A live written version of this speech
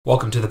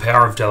Welcome to the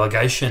Power of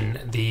Delegation.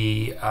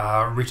 The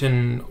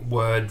written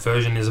word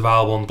version is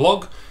available on the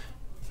blog.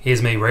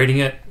 Here's me reading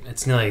it.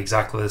 It's nearly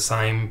exactly the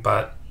same,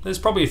 but there's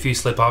probably a few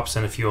slip-ups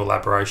and a few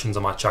elaborations I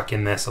might chuck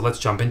in there, so let's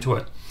jump into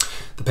it.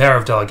 The Power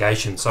of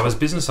Delegation. So as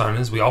business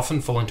owners, we often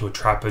fall into a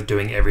trap of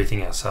doing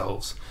everything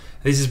ourselves.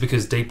 This is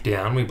because deep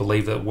down we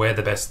believe that we're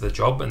the best at the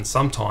job and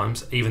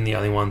sometimes even the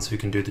only ones who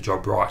can do the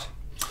job right.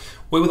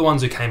 We were the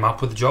ones who came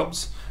up with the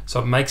jobs,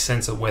 so it makes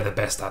sense that we're the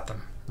best at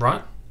them,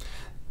 right?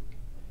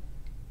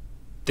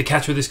 The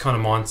catch with this kind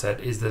of mindset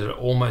is that it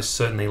almost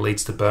certainly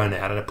leads to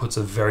burnout and it puts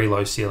a very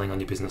low ceiling on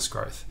your business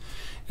growth.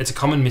 It's a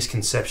common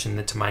misconception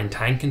that to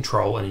maintain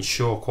control and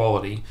ensure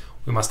quality,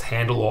 we must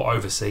handle or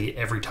oversee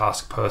every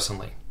task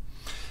personally.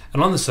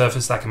 And on the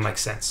surface, that can make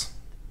sense.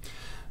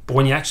 But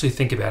when you actually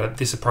think about it,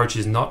 this approach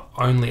is not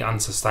only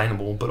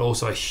unsustainable, but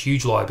also a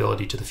huge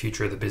liability to the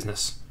future of the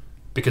business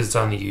because it's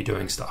only you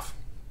doing stuff.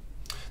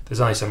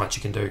 There's only so much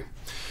you can do.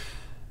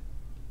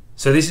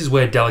 So this is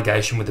where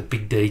delegation with a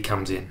big D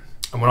comes in.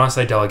 And when I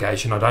say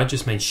delegation, I don't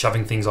just mean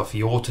shoving things off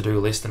your to-do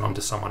list and onto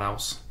someone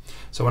else.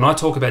 So when I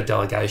talk about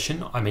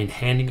delegation, I mean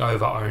handing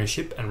over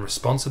ownership and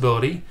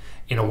responsibility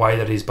in a way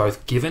that is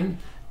both given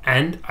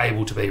and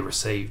able to be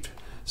received.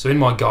 So in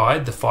my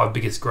guide, The 5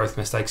 Biggest Growth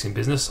Mistakes in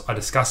Business, I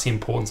discuss the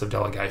importance of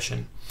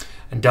delegation.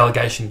 And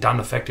delegation done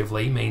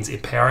effectively means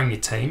empowering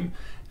your team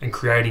and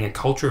creating a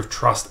culture of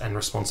trust and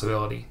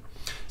responsibility.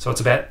 So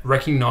it's about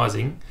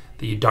recognizing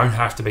that you don't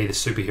have to be the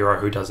superhero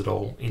who does it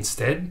all.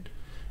 Instead,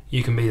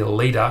 you can be the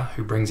leader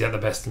who brings out the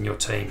best in your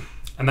team,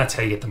 and that's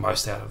how you get the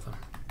most out of them.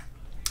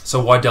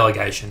 So why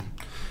delegation?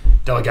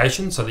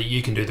 Delegation so that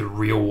you can do the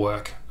real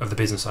work of the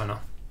business owner.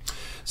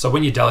 So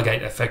when you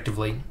delegate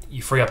effectively,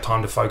 you free up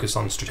time to focus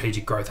on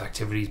strategic growth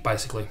activities,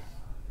 basically.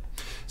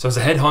 So as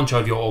a head honcho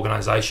of your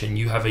organization,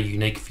 you have a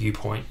unique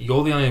viewpoint.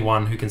 You're the only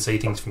one who can see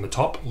things from the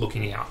top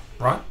looking out,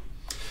 right?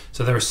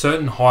 So there are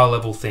certain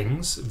high-level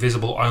things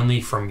visible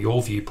only from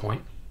your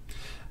viewpoint,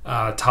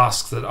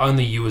 tasks that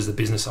only you as the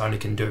business owner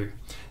can do.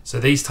 So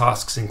these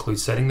tasks include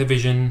setting the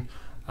vision,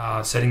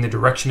 setting the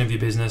direction of your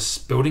business,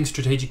 building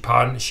strategic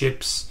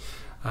partnerships,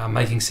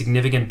 making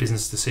significant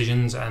business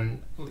decisions,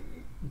 and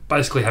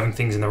basically having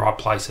things in the right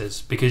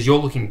places. Because you're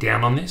looking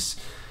down on this,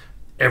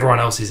 everyone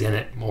else is in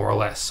it, more or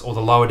less. Or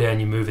the lower down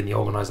you move in the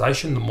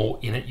organization, the more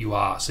in it you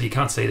are. So you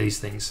can't see these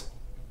things.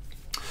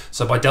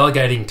 So by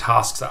delegating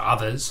tasks to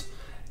others,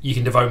 you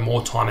can devote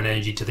more time and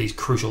energy to these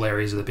crucial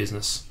areas of the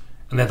business.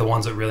 And they're the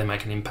ones that really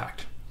make an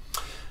impact.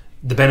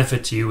 The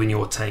benefit to you and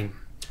your team.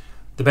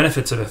 The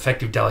benefits of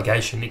effective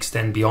delegation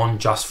extend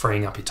beyond just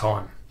freeing up your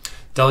time.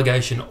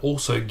 Delegation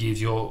also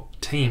gives your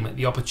team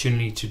the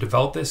opportunity to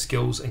develop their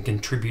skills and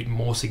contribute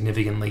more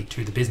significantly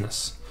to the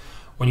business.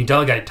 When you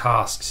delegate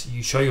tasks,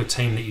 you show your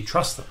team that you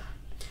trust them.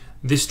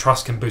 This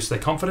trust can boost their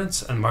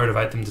confidence and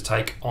motivate them to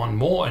take on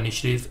more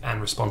initiative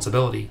and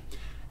responsibility.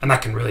 And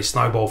that can really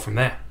snowball from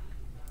there.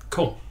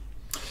 Cool.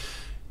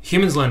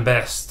 Humans learn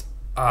best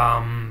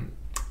and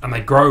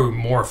they grow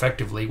more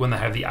effectively when they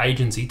have the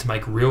agency to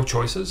make real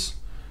choices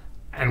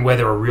and where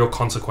there are real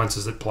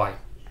consequences at play.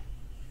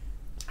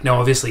 Now,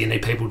 obviously, you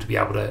need people to be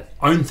able to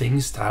own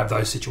things to have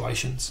those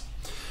situations.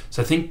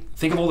 So think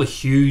of all the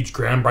huge,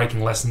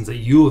 groundbreaking lessons that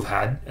you have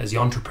had as the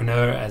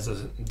entrepreneur, as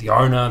the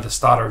owner, the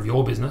starter of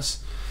your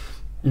business.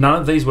 None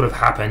of these would have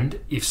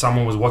happened if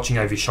someone was watching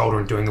over your shoulder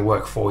and doing the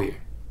work for you.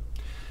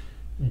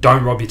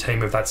 Don't rob your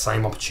team of that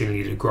same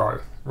opportunity to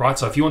grow, right?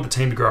 So if you want the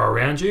team to grow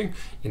around you,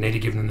 you need to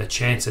give them the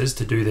chances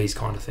to do these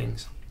kind of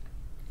things.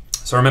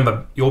 So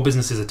remember, your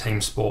business is a team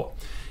sport.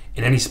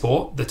 In any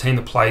sport, the team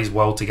that plays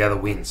well together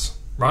wins,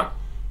 right?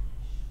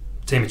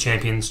 Team of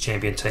champions,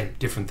 champion team,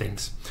 different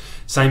things.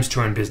 Same's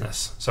true in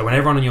business. So when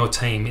everyone on your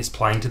team is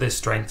playing to their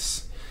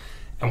strengths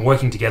and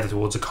working together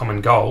towards a common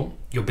goal,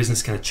 your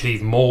business can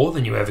achieve more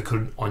than you ever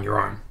could on your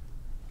own.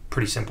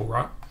 Pretty simple,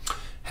 right?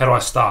 How do I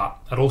start?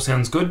 That all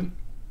sounds good.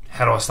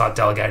 How do I start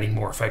delegating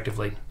more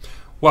effectively?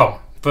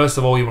 Well, first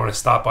of all, you want to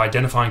start by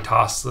identifying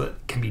tasks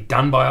that can be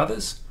done by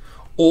others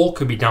or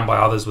could be done by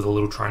others with a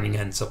little training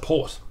and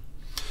support.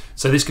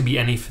 So this could be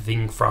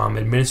anything from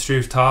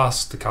administrative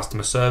tasks to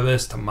customer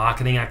service to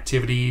marketing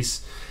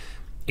activities.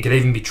 It could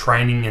even be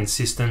training and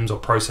systems or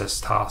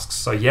process tasks.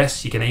 So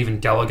yes, you can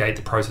even delegate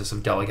the process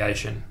of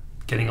delegation.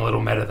 Getting a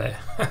little meta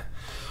there.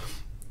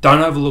 Don't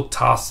overlook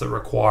tasks that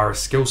require a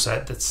skill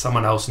set that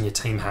someone else in your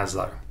team has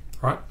though,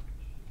 right?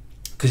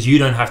 Because you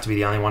don't have to be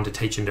the only one to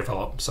teach and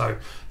develop. So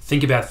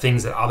think about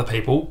things that other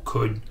people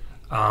could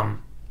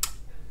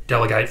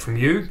delegate from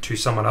you to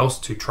someone else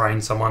to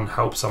train someone,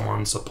 help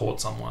someone, support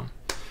someone.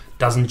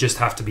 Doesn't just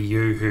have to be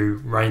you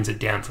who rains it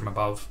down from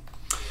above.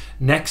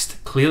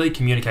 Next, clearly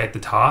communicate the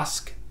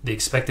task, the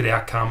expected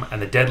outcome, and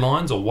the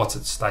deadlines or what's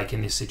at stake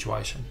in this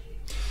situation.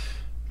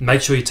 Make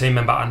sure your team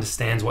member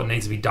understands what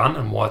needs to be done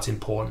and why it's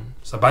important.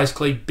 So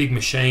basically, big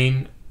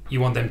machine,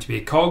 you want them to be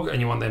a cog and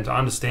you want them to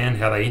understand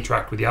how they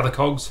interact with the other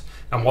cogs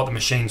and what the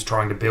machine's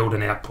trying to build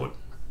and output.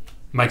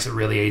 Makes it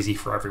really easy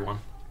for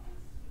everyone.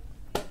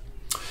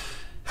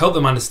 Help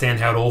them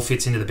understand how it all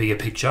fits into the bigger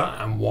picture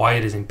and why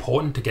it is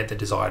important to get the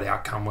desired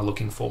outcome we're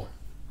looking for,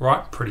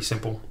 right? Pretty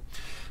simple.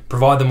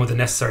 Provide them with the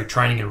necessary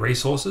training and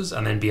resources,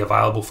 and then be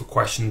available for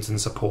questions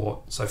and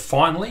support. So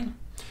finally,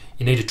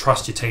 you need to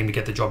trust your team to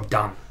get the job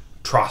done.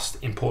 Trust,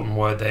 important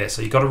word there.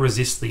 So you've got to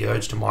resist the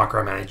urge to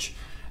micromanage.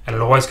 And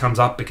it always comes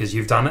up because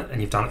you've done it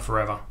and you've done it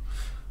forever.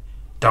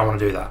 Don't want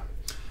to do that.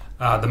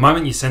 The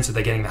moment you sense that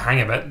they're getting the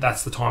hang of it,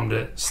 that's the time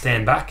to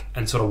stand back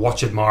and sort of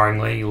watch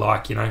admiringly,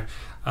 like, you're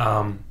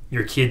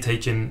a kid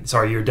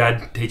you're a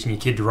dad teaching your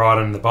kid to ride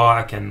on the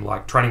bike, and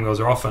like training wheels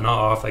are off and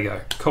off they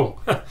go.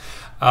 Cool.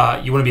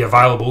 You want to be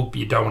available, but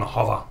you don't want to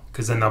hover,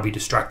 because then they'll be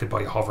distracted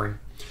by your hovering.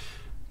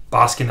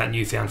 Bask in that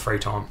newfound free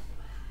time.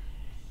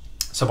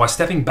 So by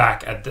stepping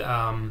back at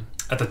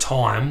the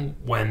time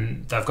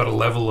when they've got a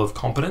level of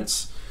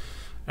competence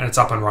and it's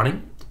up and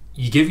running,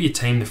 you give your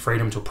team the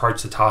freedom to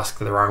approach the task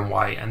their own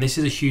way. And this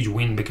is a huge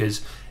win,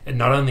 because it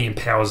not only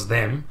empowers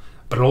them,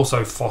 but it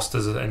also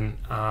fosters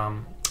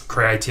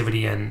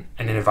creativity and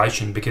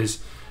innovation,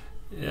 because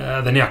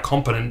they're now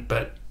competent,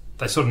 but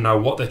they sort of know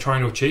what they're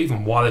trying to achieve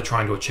and why they're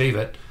trying to achieve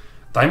it.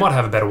 They might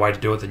have a better way to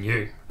do it than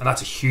you. And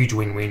that's a huge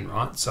win-win,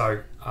 right?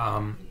 So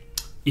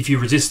if you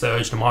resist the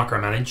urge to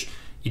micromanage,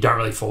 you don't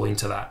really fall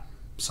into that.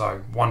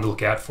 So one to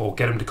look out for: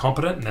 get them to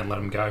competent and then let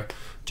them go.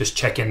 Just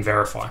check in,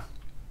 verify.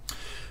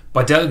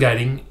 By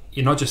delegating,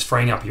 you're not just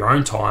freeing up your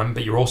own time,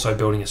 but you're also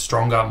building a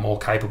stronger, more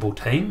capable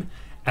team,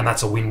 and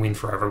that's a win-win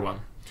for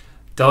everyone.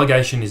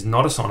 Delegation is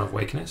not a sign of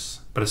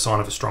weakness, but a sign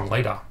of a strong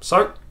leader.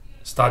 So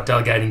start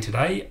delegating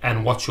today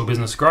and watch your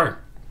business grow.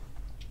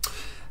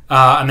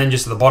 And then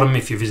just at the bottom,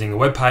 if you're visiting the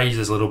webpage,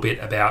 there's a little bit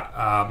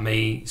about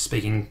me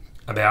speaking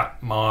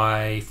about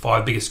my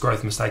 5 biggest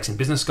growth mistakes in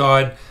business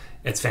guide.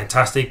 It's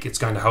fantastic. It's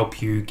going to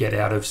help you get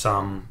out of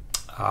some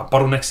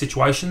bottleneck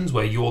situations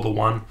where you're the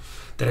one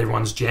that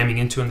everyone's jamming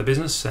into in the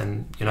business,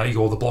 and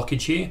you're the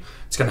blockage here.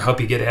 It's going to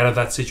help you get out of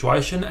that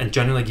situation and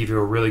generally give you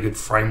a really good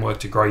framework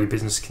to grow your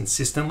business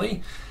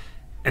consistently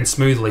and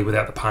smoothly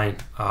without the pain.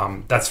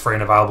 That's free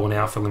and available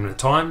now for a limited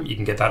time. You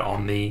can get that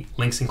on the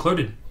links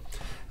included.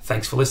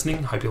 Thanks for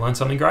listening. Hope you learned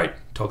something great.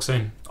 Talk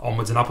soon.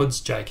 Onwards and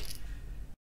upwards, Jake.